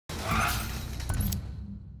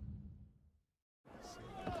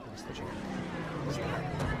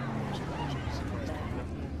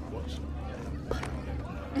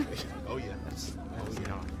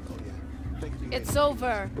It's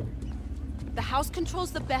over. The house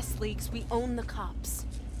controls the best leagues. We own the cops.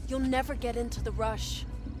 You'll never get into the rush.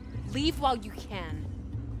 Leave while you can.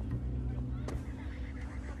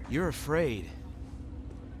 You're afraid.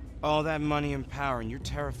 All that money and power, and you're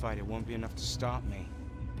terrified it won't be enough to stop me.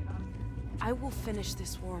 I will finish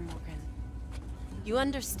this war, Morgan. You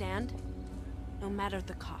understand? No matter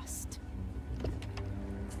the cost.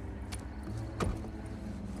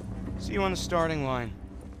 See you on the starting line.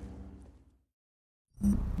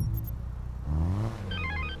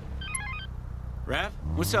 Rav,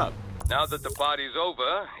 what's up? Now that the party's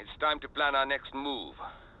over, it's time to plan our next move.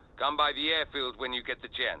 Come by the airfield when you get the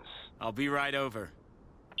chance. I'll be right over.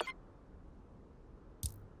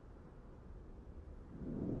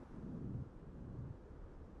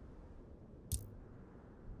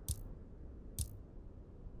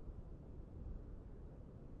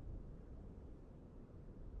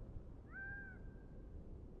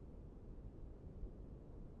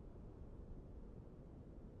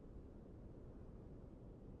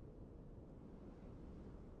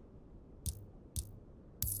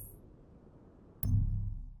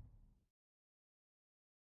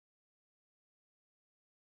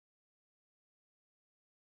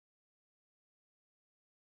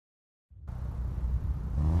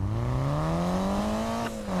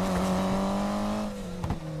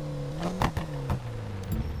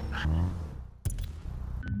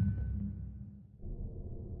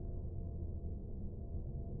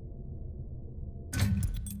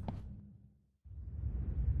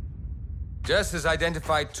 Jess has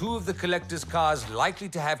identified two of the Collector's cars likely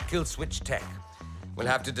to have kill switch tech. We'll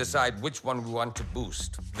have to decide which one we want to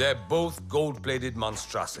boost. They're both gold-plated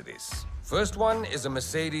monstrosities. First one is a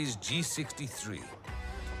Mercedes G63.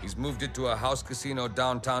 He's moved it to a house casino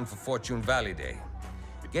downtown for Fortune Valley Day.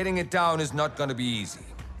 Getting it down is not going to be easy.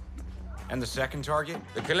 And the second target?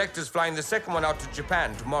 The Collector's flying the second one out to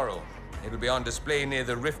Japan tomorrow. It'll be on display near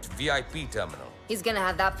the Rift VIP terminal. He's gonna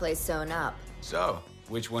have that place sewn up. So,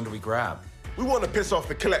 which one do we grab? We want to piss off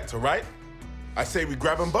the Collector, right? I say we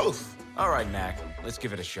grab them both. All right, Mac. Let's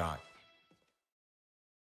give it a shot.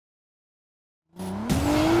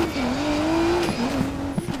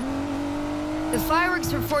 The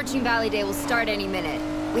fireworks for Fortune Valley Day will start any minute.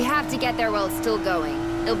 We have to get there while it's still going.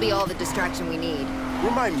 It'll be all the distraction we need.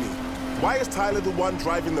 Remind me, why is Tyler the one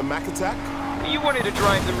driving the Mac attack? You wanted to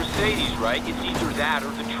drive the Mercedes, right? It's either that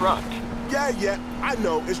or the truck. Yeah, I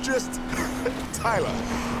know. It's just... Tyler,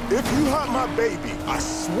 if you hurt my baby, I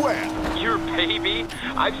swear. Your baby?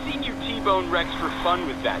 I've seen you T-bone Rex for fun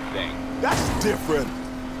with that thing. That's different.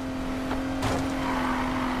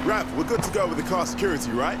 Rav, we're good to go with the car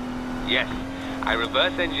security, right? Yes. I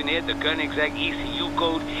reverse engineered the Koenigsegg ECU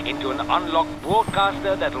code into an unlocked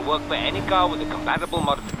broadcaster that'll work for any car with a compatible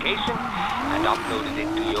modification and uploaded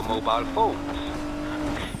it to your mobile phones.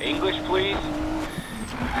 English, please?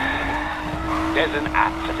 There's an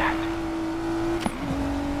app for that.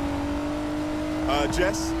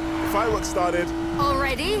 Jess, the fireworks started.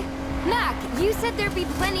 Already? Mac, you said there'd be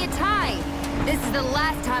plenty of time. This is the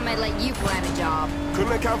last time I'd let you plan a job.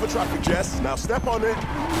 Couldn't account for traffic, Jess. Now step on it.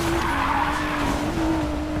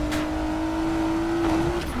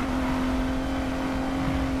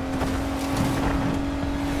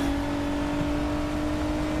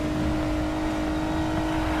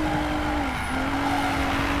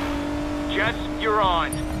 Jess, you're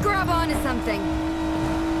on. Grab onto something.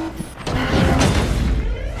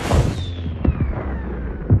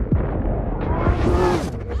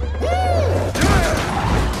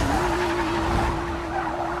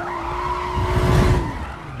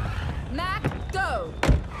 Mac, go.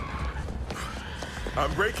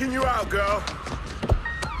 I'm breaking you out, girl.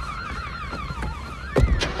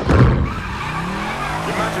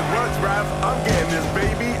 Your magic works, Rav. I'm getting this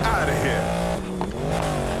baby out of here.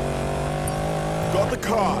 Got the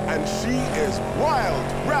car, and she is wild.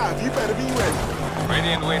 Rav, you better be ready. Ready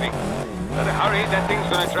and waiting. Better hurry, that thing's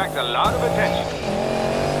gonna attract a lot of attention.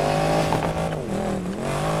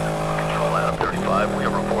 Control Adam 35, we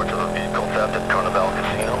have report to the vehicle theft at Carnival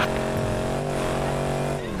Casino.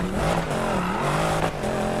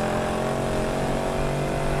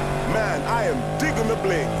 Man, I am digging the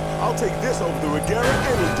bling. I'll take this over the Regera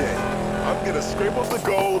any day. I'm gonna scrape off the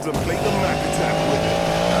golds and play the Mac attack with it.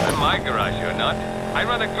 Not in my garage, you're not. I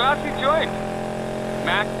run a classy joint.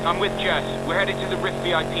 Mac, I'm with Jess. We're headed to the Rift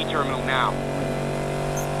VIP terminal now.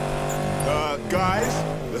 Guys,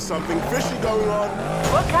 there's something fishy going on.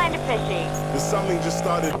 What kind of fishy? There's something just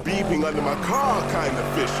started beeping under my car, kind of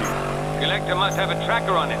fishy. Collector must have a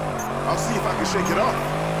tracker on it. I'll see if I can shake it off.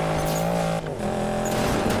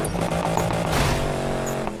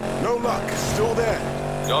 luck. Still there.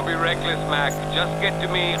 Don't be reckless, Mac. Just get to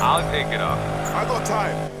me, I'll take it off. I got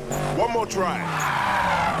time. One more try.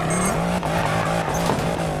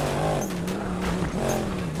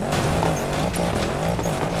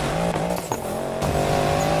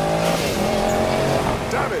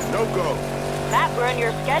 Damn it, no go. Matt, we're on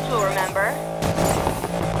your schedule, remember?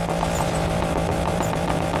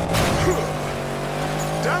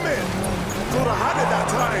 Damn it! Thought I had it that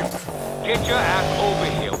time. Get your ass over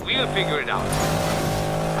here. We'll figure it out.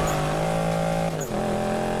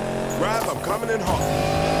 Rav, I'm coming in hot.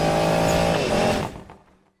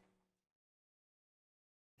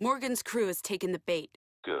 Morgan's crew has taken the bait.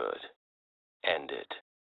 Good. End it.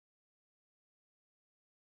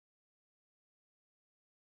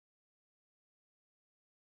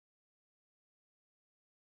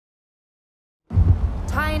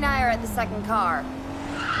 Ty and I are at the second car.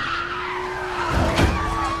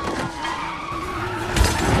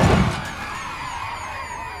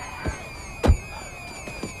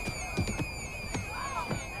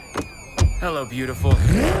 Hello, beautiful. Got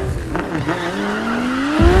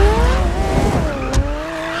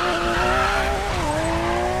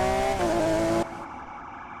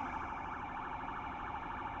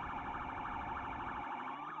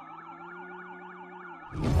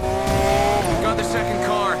the second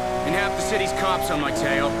car, and half the city's cops on my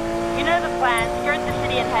tail. You know the plan. Skirt the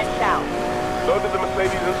city and head south. Loaded the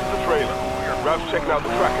Mercedes into the trailer. Rav's checking out the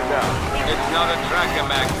tracker now. It's not a tracker,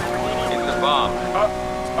 Mac. It's a bomb.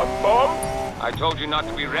 A bomb? I told you not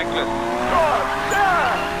to be reckless.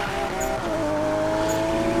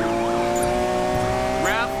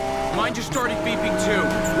 Rav, mine just started beeping too.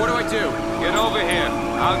 What do I do? Get over here.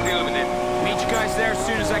 I'll deal with it. Meet you guys there as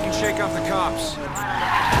soon as I can shake off the cops.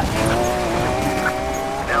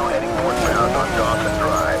 Now heading northbound on Dawson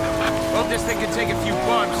Drive. Hope this thing can take a few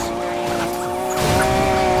bumps.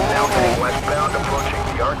 Now heading westbound, approaching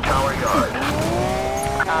the Art Tower Yard.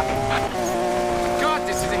 God,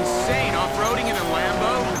 this is insane, off-roading in a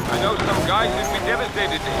Lambo. I know some guys would be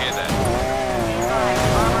devastated to hear that.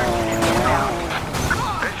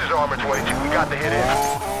 This is Armor 22. We got the hit in.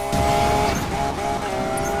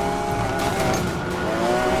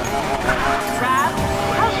 Rav,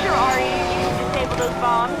 how sure are you can disable those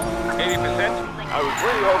bombs? 80%? I was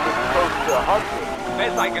really hoping to close to 100.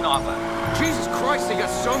 Best I can offer. Jesus Christ, they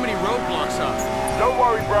got so many roadblocks up. Don't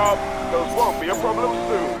worry, bro. Those won't be a problem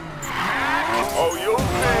soon. Oh, you'll see.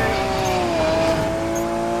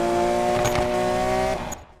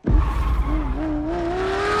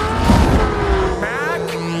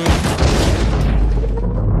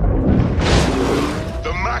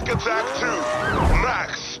 The Mac Attack 2.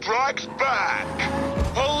 Mac strikes back.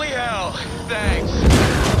 Holy hell, thanks.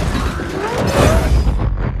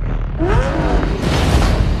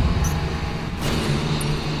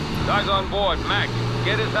 Guys on board. Mac,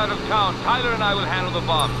 get us out of town. Tyler and I will handle the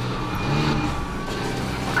bomb.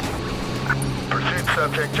 Pursuit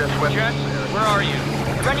subject just west. Jess, where are you?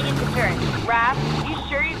 Running into turn. Rav, you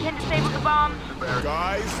sure you can disable the bombs?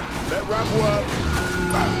 Guys, let Rav work.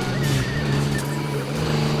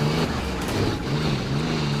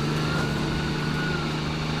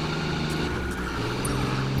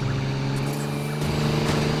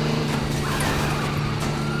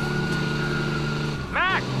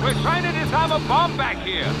 Mac, we're trying to disarm a bomb back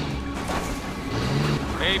here.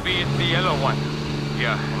 Maybe it's the yellow one.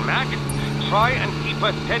 Yeah, Mac, try and keep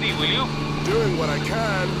us steady, will you? Doing what I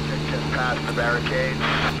can. Just past the barricades.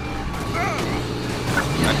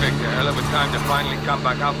 I picked a hell of a time to finally come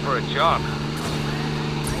back out for a job.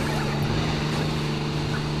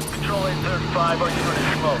 Control 835, our unit is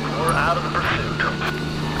smoke. We're out of the pursuit.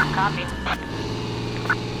 Copy.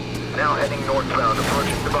 Now heading northbound,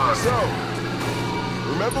 approaching the bar. So,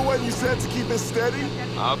 remember when you said to keep it steady?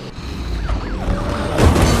 Up.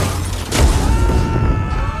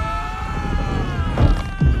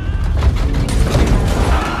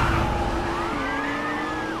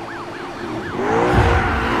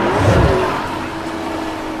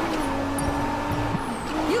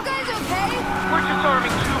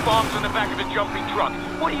 Bombs on the back of a jumping truck.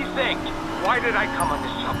 What do you think? Why did I come on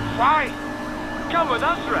this job? Why? Come with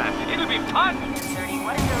us, Rav. It'll be fun.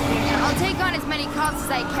 I'll take on as many cops as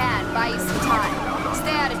I can, buy you some time.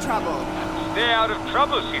 Stay out of trouble. Stay out of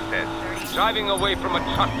trouble, she says. Driving away from a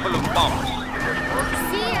truck full of bombs.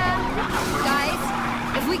 See ya! Guys,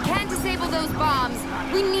 if we can't disable those bombs,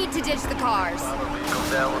 we need to ditch the cars. Vehicles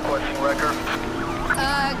down, requesting record.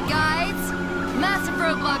 Guys, massive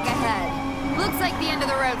roadblock ahead. Looks like the end of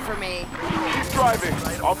the road for me. Keep driving.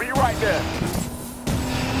 I'll be right there.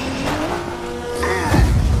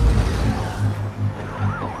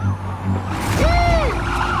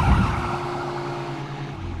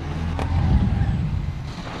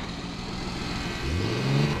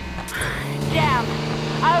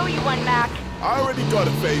 one, Mac. I already got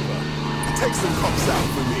a favor. Take some cops out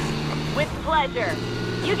for me. With pleasure.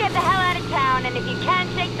 You get the hell out of town, and if you can't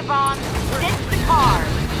shake the bombs, ditch the car.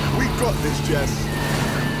 We got this, Jess.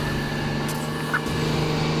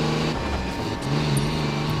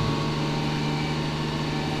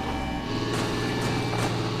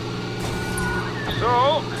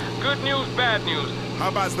 So, good news, bad news.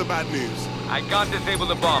 How bad's the bad news? I can't disable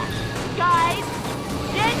the bombs. Guys,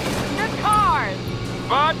 ditch the cars.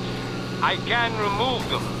 But I can remove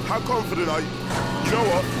them. How confident are you? You know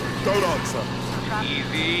what? Don't answer.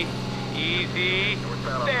 Easy, easy.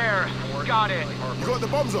 There, got it. You got the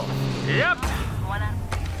bombs off? Yep.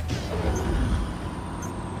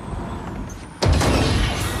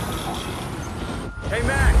 Hey,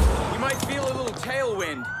 Mac, you might feel a little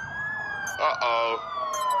tailwind. Uh-oh.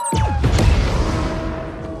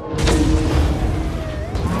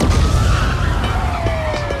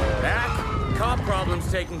 Mac, cop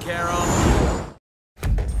problem's taken care of.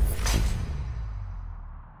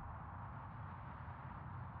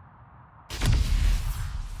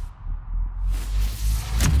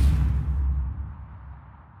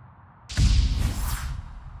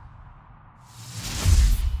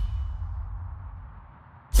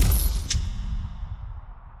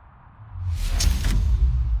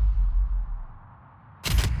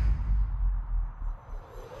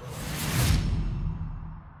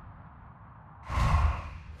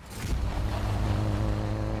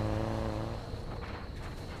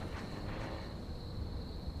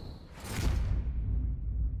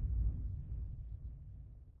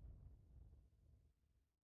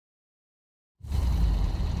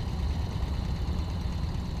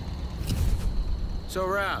 So,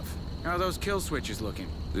 Rav, how are those kill switches looking?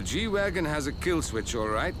 The G-Wagon has a kill switch, all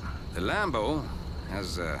right. The Lambo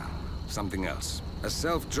has, something else. A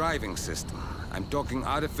self-driving system. I'm talking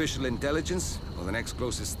artificial intelligence, or the next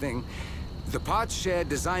closest thing. The parts share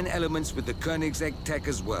design elements with the Koenigsegg tech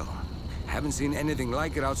as well. Haven't seen anything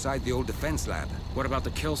like it outside the old defense lab. What about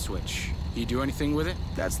the kill switch? You do anything with it?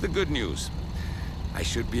 That's the good news. I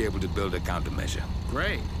should be able to build a countermeasure.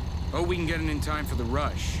 Great. Oh, we can get it in time for the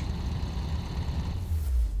rush.